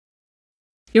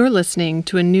You're listening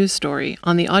to a news story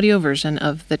on the audio version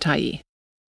of The Tyee.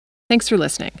 Thanks for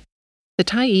listening. The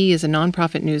Tyee is a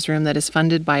nonprofit newsroom that is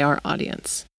funded by our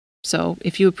audience. So,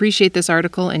 if you appreciate this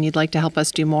article and you'd like to help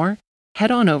us do more,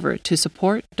 head on over to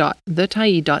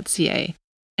support.thetyee.ca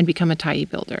and become a Tyee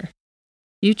builder.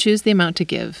 You choose the amount to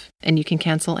give, and you can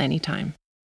cancel anytime.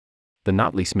 The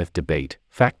Notley-Smith debate,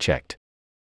 fact-checked.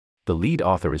 The lead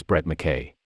author is Brett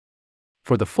McKay.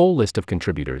 For the full list of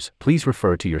contributors, please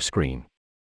refer to your screen.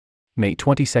 May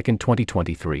 22,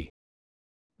 2023.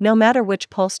 No matter which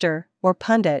pollster or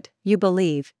pundit you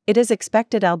believe, it is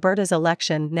expected Alberta's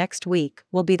election next week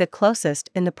will be the closest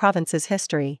in the province's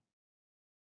history.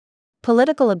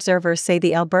 Political observers say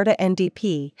the Alberta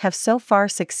NDP have so far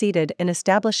succeeded in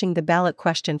establishing the ballot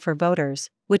question for voters,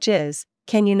 which is,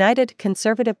 can United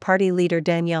Conservative Party leader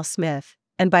Danielle Smith,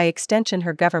 and by extension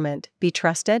her government, be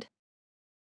trusted?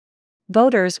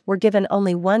 Voters were given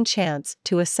only one chance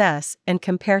to assess and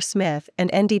compare Smith and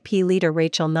NDP leader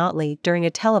Rachel Notley during a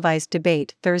televised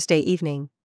debate Thursday evening.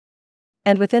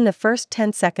 And within the first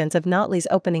 10 seconds of Notley's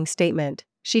opening statement,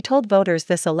 she told voters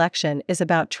this election is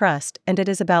about trust and it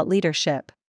is about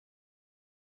leadership.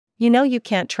 "You know you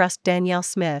can't trust Danielle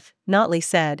Smith," Notley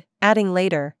said, adding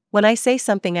later, "When I say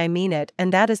something I mean it,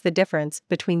 and that is the difference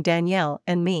between Danielle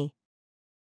and me."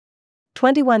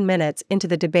 21 minutes into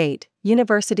the debate,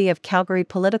 University of Calgary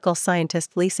political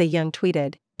scientist Lisa Young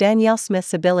tweeted, "Danielle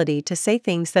Smith's ability to say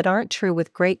things that aren't true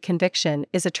with great conviction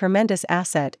is a tremendous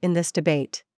asset in this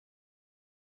debate."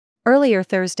 Earlier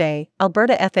Thursday,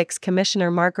 Alberta Ethics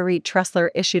Commissioner Marguerite Tressler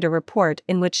issued a report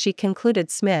in which she concluded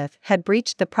Smith had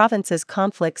breached the province's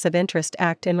Conflicts of Interest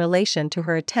Act in relation to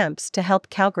her attempts to help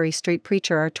Calgary street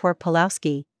preacher Artur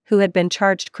Pawlowski, who had been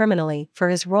charged criminally for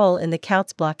his role in the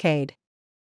Coutts blockade.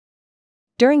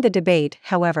 During the debate,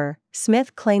 however,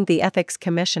 Smith claimed the ethics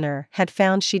commissioner had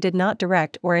found she did not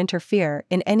direct or interfere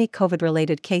in any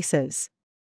COVID-related cases.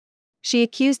 She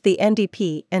accused the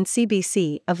NDP and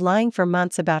CBC of lying for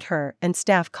months about her and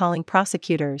staff calling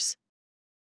prosecutors.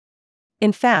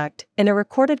 In fact, in a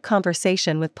recorded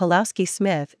conversation with Pawlowski,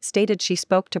 Smith stated she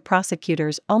spoke to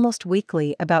prosecutors almost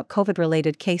weekly about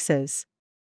COVID-related cases.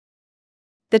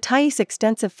 The Tyee's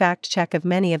extensive fact-check of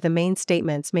many of the main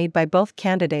statements made by both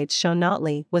candidates show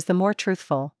Notley was the more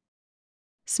truthful.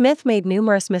 Smith made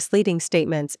numerous misleading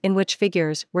statements in which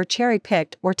figures were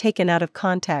cherry-picked or taken out of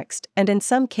context, and in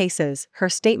some cases, her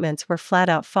statements were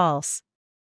flat-out false.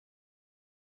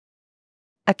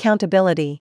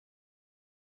 Accountability.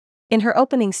 In her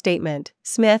opening statement,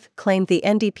 Smith claimed the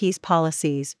NDP's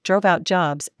policies drove out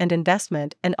jobs and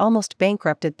investment and almost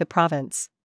bankrupted the province.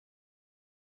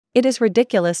 "It is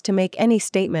ridiculous to make any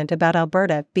statement about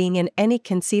Alberta being in any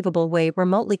conceivable way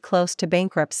remotely close to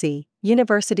bankruptcy,"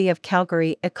 University of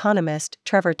Calgary economist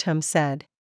Trevor Tum said.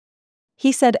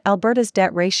 He said Alberta's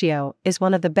debt ratio is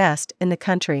one of the best in the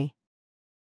country.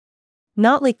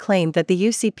 Notley claimed that the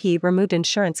UCP removed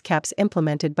insurance caps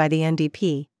implemented by the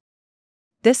NDP.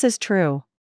 This is true.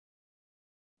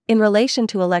 In relation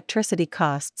to electricity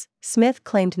costs, Smith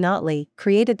claimed Notley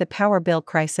created the power bill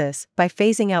crisis by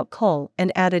phasing out coal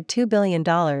and added $2 billion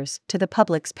to the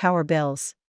public's power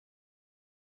bills.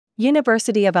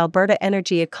 University of Alberta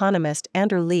energy economist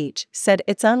Andrew Leach said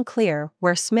it's unclear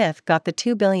where Smith got the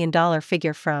 $2 billion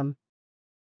figure from.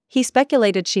 He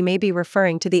speculated she may be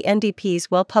referring to the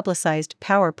NDP's well-publicized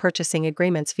power purchasing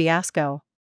agreements fiasco.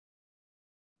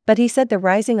 But he said the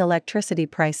rising electricity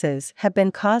prices have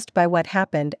been caused by what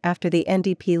happened after the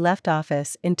NDP left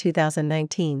office in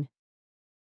 2019.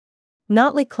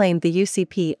 Notley claimed the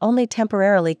UCP only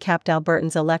temporarily capped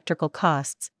Albertans' electrical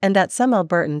costs, and that some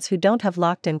Albertans who don't have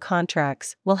locked-in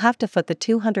contracts will have to foot the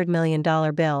 $200 million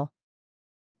bill.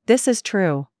 This is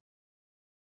true.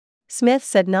 Smith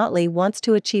said Notley wants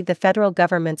to achieve the federal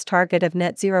government's target of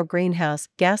net zero greenhouse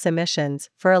gas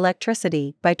emissions for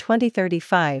electricity by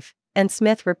 2035. And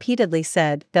Smith repeatedly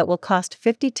said that will cost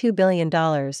 $52 billion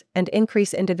and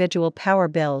increase individual power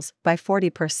bills by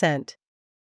 40%.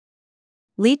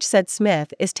 Leach said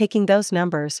Smith is taking those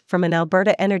numbers from an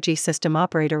Alberta Energy System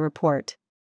Operator report.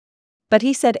 But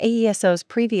he said AESO's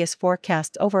previous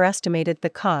forecasts overestimated the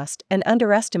cost and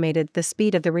underestimated the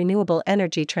speed of the renewable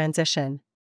energy transition.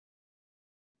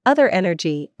 Other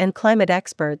energy and climate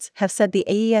experts have said the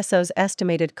AESO's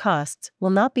estimated costs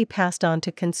will not be passed on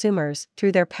to consumers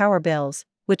through their power bills,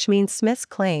 which means Smith's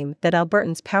claim that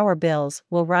Albertans' power bills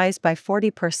will rise by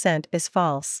 40% is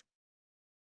false.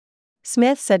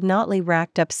 Smith said Notley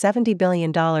racked up $70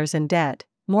 billion in debt,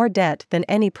 more debt than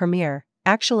any premier,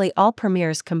 actually all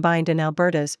premiers combined in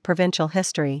Alberta's provincial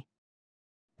history.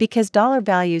 Because dollar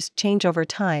values change over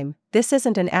time, this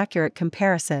isn't an accurate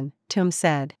comparison, Tum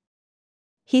said.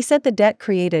 He said the debt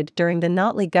created during the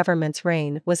Notley government's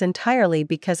reign was entirely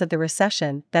because of the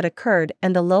recession that occurred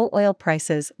and the low oil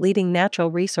prices leading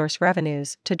natural resource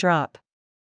revenues to drop.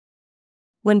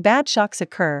 When bad shocks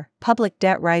occur, public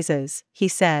debt rises, he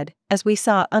said, as we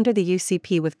saw under the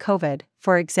UCP with COVID,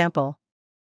 for example.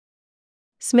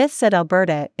 Smith said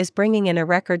Alberta is bringing in a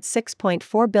record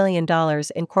 $6.4 billion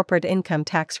in corporate income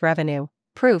tax revenue,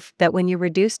 proof that when you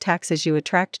reduce taxes you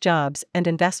attract jobs and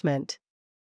investment.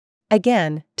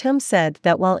 Again, Tum said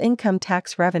that while income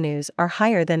tax revenues are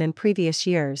higher than in previous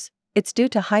years, it's due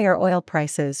to higher oil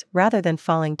prices rather than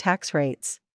falling tax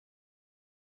rates.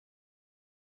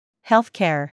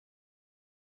 Healthcare.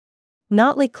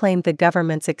 Notley claimed the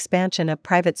government's expansion of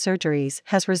private surgeries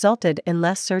has resulted in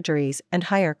less surgeries and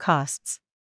higher costs.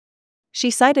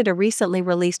 She cited a recently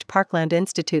released Parkland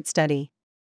Institute study.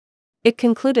 It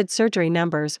concluded surgery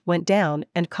numbers went down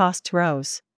and costs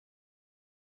rose.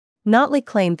 Notley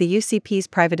claimed the UCP's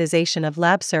privatization of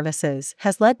lab services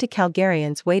has led to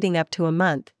Calgarians waiting up to a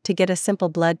month to get a simple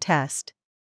blood test.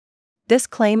 This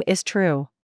claim is true.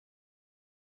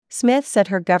 Smith said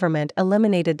her government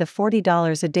eliminated the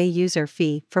 $40 a day user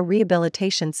fee for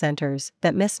rehabilitation centers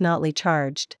that Miss Notley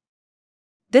charged.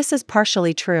 This is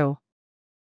partially true.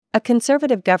 A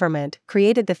conservative government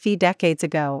created the fee decades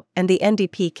ago, and the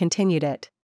NDP continued it.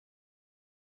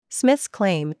 Smith's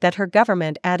claim that her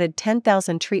government added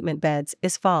 10,000 treatment beds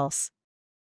is false.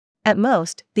 At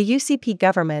most, the UCP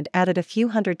government added a few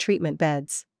hundred treatment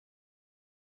beds.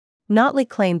 Notley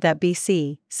claimed that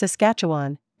BC,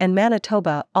 Saskatchewan, and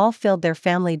Manitoba all filled their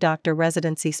family doctor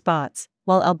residency spots,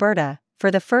 while Alberta,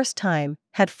 for the first time,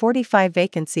 had 45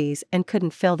 vacancies and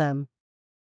couldn't fill them.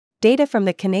 Data from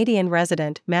the Canadian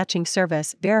Resident Matching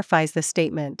Service verifies the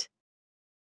statement.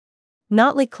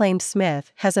 Notley claimed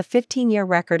Smith has a 15-year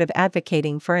record of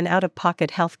advocating for an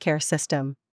out-of-pocket healthcare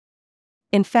system.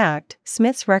 In fact,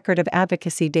 Smith's record of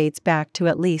advocacy dates back to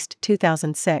at least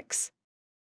 2006.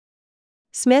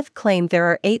 Smith claimed there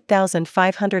are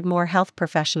 8,500 more health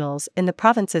professionals in the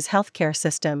province's healthcare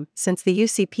system since the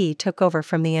UCP took over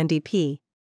from the NDP.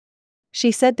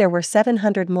 She said there were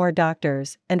 700 more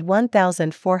doctors and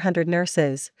 1,400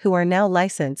 nurses who are now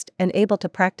licensed and able to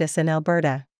practice in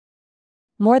Alberta.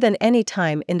 More than any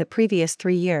time in the previous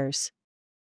 3 years.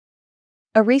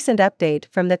 A recent update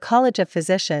from the College of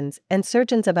Physicians and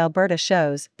Surgeons of Alberta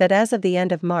shows that as of the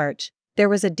end of March, there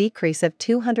was a decrease of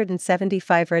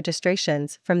 275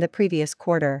 registrations from the previous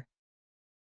quarter.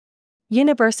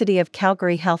 University of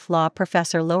Calgary Health Law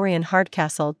professor Lorian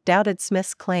Hardcastle doubted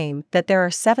Smith's claim that there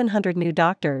are 700 new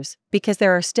doctors because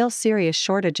there are still serious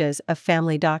shortages of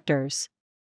family doctors.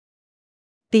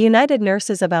 The United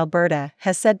Nurses of Alberta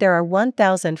has said there are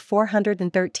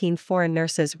 1,413 foreign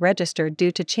nurses registered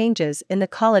due to changes in the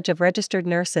College of Registered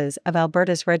Nurses of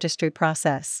Alberta's registry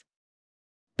process.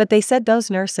 But they said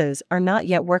those nurses are not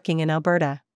yet working in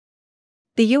Alberta.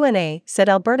 The UNA said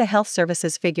Alberta Health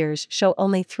Services figures show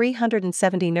only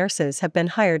 370 nurses have been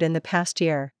hired in the past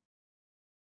year.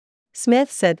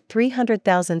 Smith said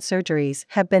 300,000 surgeries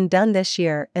have been done this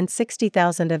year and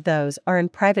 60,000 of those are in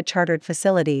private chartered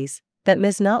facilities that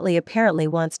Ms. Notley apparently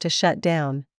wants to shut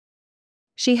down.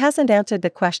 She hasn't answered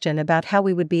the question about how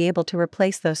we would be able to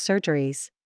replace those surgeries.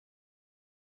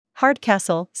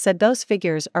 Hardcastle said those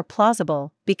figures are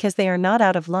plausible because they are not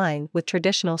out of line with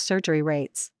traditional surgery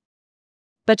rates.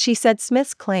 But she said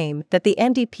Smith's claim that the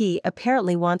NDP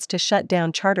apparently wants to shut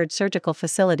down chartered surgical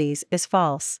facilities is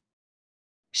false.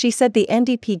 She said the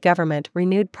NDP government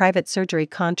renewed private surgery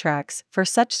contracts for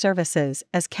such services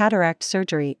as cataract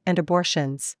surgery and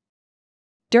abortions.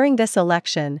 During this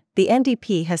election, the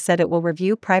NDP has said it will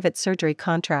review private surgery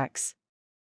contracts.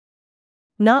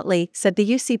 Notley said the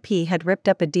UCP had ripped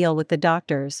up a deal with the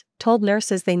doctors, told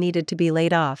nurses they needed to be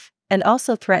laid off, and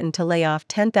also threatened to lay off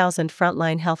 10,000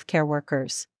 frontline healthcare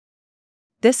workers.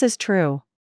 This is true.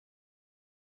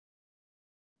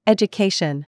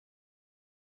 Education.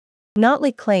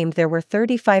 Notley claimed there were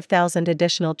 35,000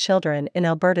 additional children in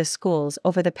Alberta's schools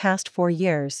over the past 4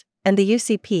 years, and the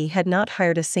UCP had not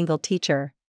hired a single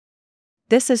teacher.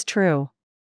 This is true.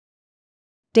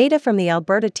 Data from the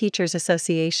Alberta Teachers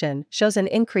Association shows an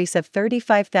increase of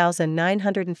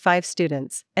 35,905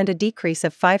 students and a decrease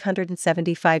of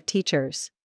 575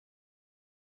 teachers.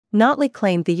 Notley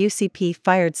claimed the UCP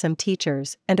fired some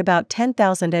teachers and about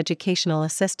 10,000 educational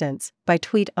assistants by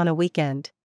tweet on a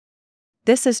weekend.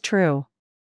 This is true.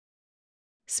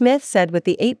 Smith said with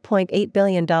the $8.8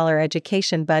 billion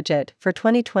education budget for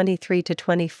 2023 to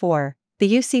 24,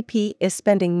 the UCP is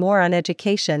spending more on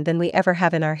education than we ever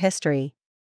have in our history.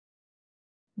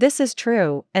 This is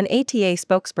true, an ATA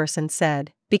spokesperson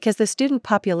said, because the student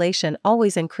population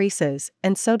always increases,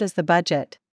 and so does the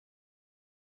budget.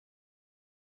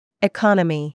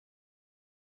 Economy.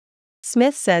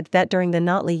 Smith said that during the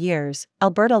Notley years,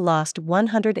 Alberta lost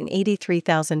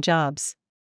 183,000 jobs.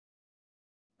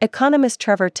 Economist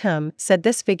Trevor Tum said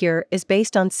this figure is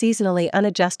based on seasonally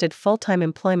unadjusted full-time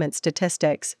employment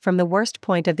statistics from the worst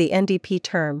point of the NDP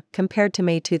term compared to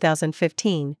May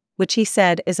 2015, which he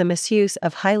said is a misuse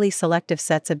of highly selective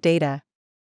sets of data.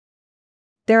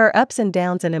 There are ups and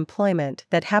downs in employment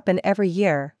that happen every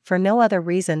year for no other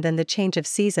reason than the change of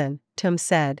season, Tum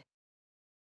said.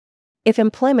 If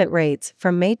employment rates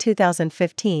from May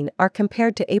 2015 are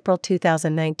compared to April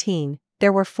 2019,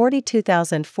 there were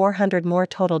 42,400 more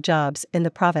total jobs in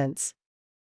the province.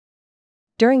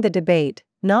 During the debate,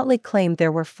 Notley claimed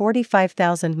there were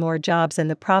 45,000 more jobs in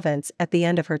the province at the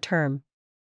end of her term.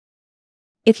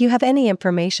 If you have any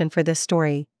information for this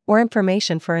story, or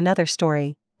information for another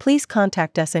story, please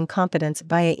contact us in confidence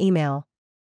via email.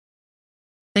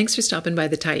 Thanks for stopping by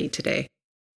the Tyee today.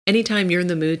 Anytime you're in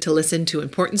the mood to listen to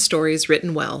important stories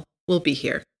written well, we'll be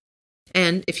here.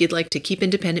 And if you'd like to keep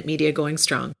independent media going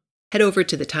strong, head over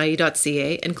to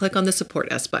thetyee.ca and click on the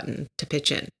Support Us button to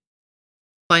pitch in.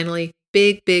 Finally,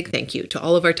 big thank you to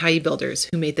all of our Tyee builders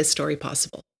who made this story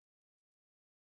possible.